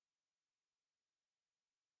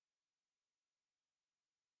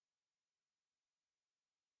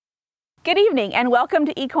Good evening and welcome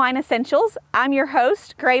to Equine Essentials. I'm your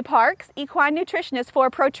host, Gray Parks, Equine Nutritionist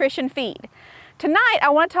for ProTrition Feed. Tonight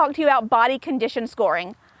I want to talk to you about body condition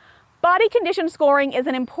scoring. Body condition scoring is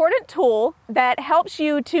an important tool that helps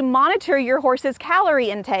you to monitor your horse's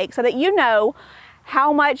calorie intake so that you know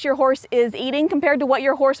how much your horse is eating compared to what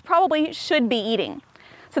your horse probably should be eating.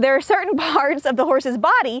 So there are certain parts of the horse's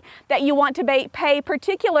body that you want to pay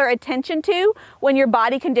particular attention to when you're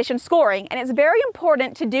body condition scoring, and it's very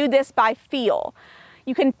important to do this by feel.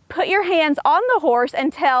 You can put your hands on the horse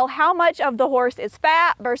and tell how much of the horse is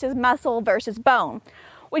fat versus muscle versus bone,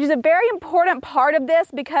 which is a very important part of this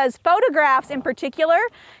because photographs in particular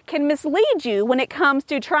can mislead you when it comes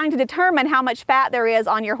to trying to determine how much fat there is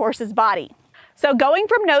on your horse's body. So going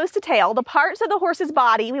from nose to tail, the parts of the horse's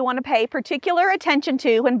body we want to pay particular attention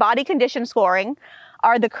to when body condition scoring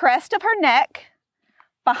are the crest of her neck,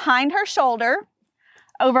 behind her shoulder,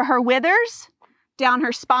 over her withers, down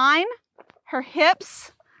her spine, her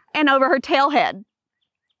hips, and over her tail head.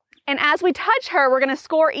 And as we touch her, we're going to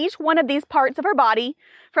score each one of these parts of her body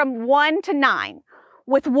from 1 to 9,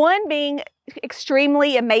 with 1 being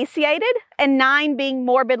extremely emaciated and 9 being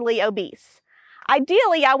morbidly obese.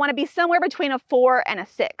 Ideally, I want to be somewhere between a 4 and a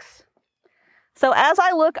 6. So as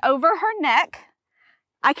I look over her neck,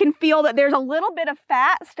 I can feel that there's a little bit of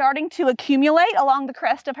fat starting to accumulate along the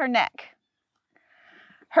crest of her neck.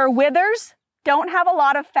 Her withers don't have a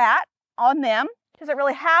lot of fat on them. She doesn't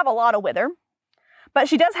really have a lot of wither, but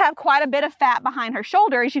she does have quite a bit of fat behind her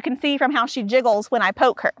shoulder, as you can see from how she jiggles when I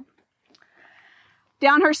poke her.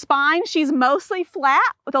 Down her spine, she's mostly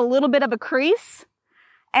flat with a little bit of a crease.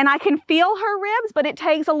 And I can feel her ribs, but it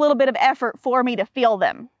takes a little bit of effort for me to feel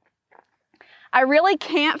them. I really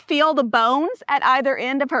can't feel the bones at either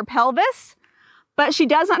end of her pelvis, but she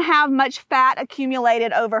doesn't have much fat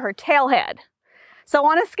accumulated over her tail head. So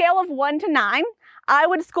on a scale of 1 to 9, I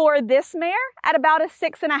would score this mare at about a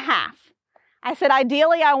 6.5. I said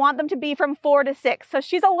ideally I want them to be from 4 to 6, so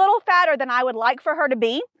she's a little fatter than I would like for her to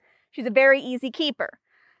be. She's a very easy keeper.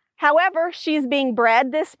 However, she's being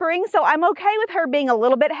bred this spring, so I'm okay with her being a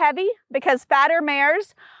little bit heavy because fatter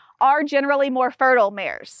mares are generally more fertile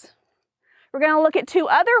mares. We're going to look at 2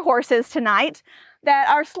 other horses tonight that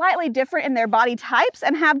are slightly different in their body types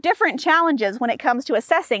and have different challenges when it comes to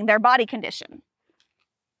assessing their body condition.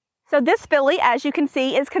 So this filly, as you can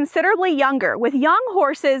see, is considerably younger. With young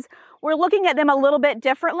horses, we're looking at them a little bit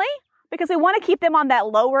differently, because we want to keep them on that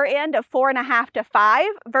lower end of 4.5 to 5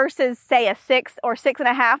 versus say a 6 or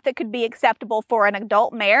 6.5 that could be acceptable for an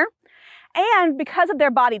adult mare. And because of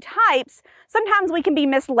their body types, sometimes we can be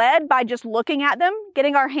misled by just looking at them.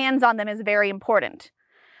 Getting our hands on them is very important.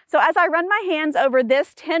 So as I run my hands over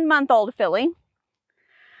this 10-month-old filly,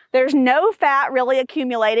 there's no fat really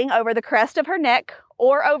accumulating over the crest of her neck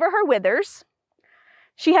or over her withers.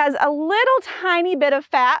 She has a little tiny bit of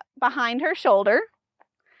fat behind her shoulder.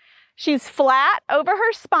 She's flat over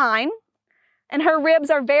her spine, and her ribs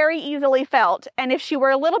are very easily felt. And if she were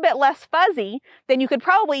a little bit less fuzzy, then you could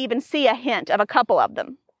probably even see a hint of a couple of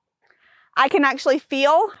them. I can actually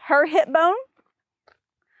feel her hip bone,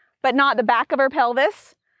 but not the back of her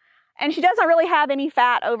pelvis. And she doesn't really have any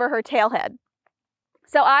fat over her tail head.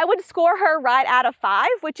 So I would score her right out of 5,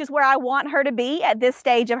 which is where I want her to be at this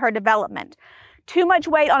stage of her development. Too much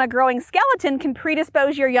weight on a growing skeleton can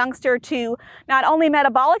predispose your youngster to not only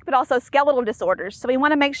metabolic, but also skeletal disorders. So we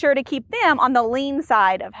want to make sure to keep them on the lean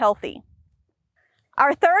side of healthy.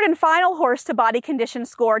 Our third and final horse to body condition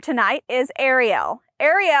score tonight is Ariel.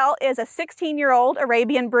 Ariel is a 16-year-old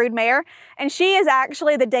Arabian broodmare, and she is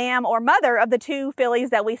actually the dam or mother of the 2 fillies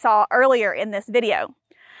that we saw earlier in this video.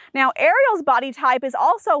 Now, Ariel's body type is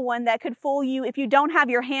also one that could fool you if you don't have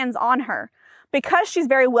your hands on her. Because she's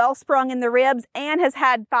very well sprung in the ribs and has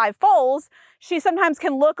had 5 foals, she sometimes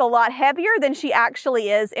can look a lot heavier than she actually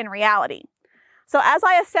is in reality. So as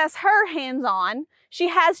I assess her hands-on, she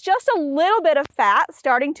has just a little bit of fat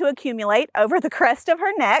starting to accumulate over the crest of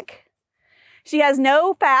her neck. She has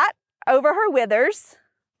no fat over her withers,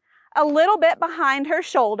 a little bit behind her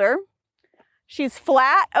shoulder. She's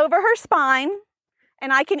flat over her spine,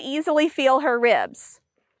 and I can easily feel her ribs.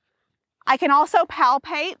 I can also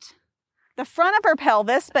palpate the front of her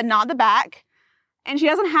pelvis, but not the back, and she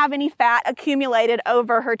doesn't have any fat accumulated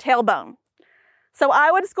over her tailbone. So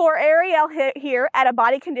I would score Ariel here at a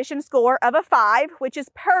body condition score of a 5, which is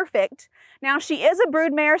perfect. Now she is a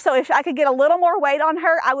broodmare, so if I could get a little more weight on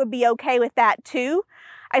her, I would be okay with that too.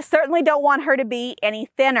 I certainly don't want her to be any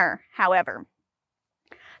thinner, however.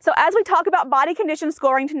 So as we talk about body condition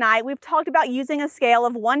scoring tonight, we've talked about using a scale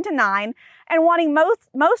of 1 to 9 and wanting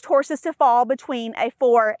most horses to fall between a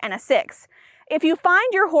 4 and a 6. If you find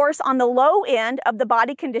your horse on the low end of the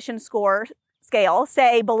body condition score scale,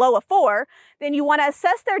 say below a 4, then you want to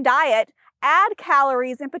assess their diet, add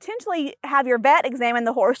calories, and potentially have your vet examine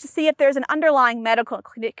the horse to see if there's an underlying medical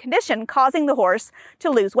condition causing the horse to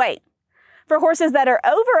lose weight. For horses that are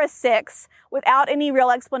over a 6 without any real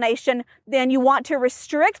explanation, then you want to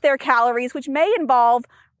restrict their calories, which may involve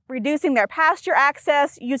reducing their pasture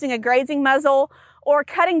access, using a grazing muzzle, or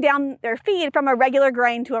cutting down their feed from a regular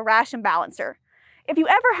grain to a ration balancer. If you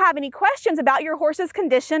ever have any questions about your horse's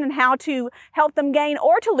condition and how to help them gain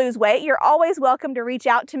or to lose weight, you're always welcome to reach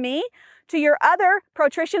out to me, to your other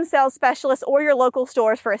ProTrition sales specialists, or your local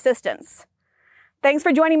stores for assistance. Thanks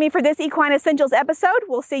for joining me for this Equine Essentials episode.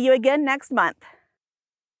 We'll see you again next month.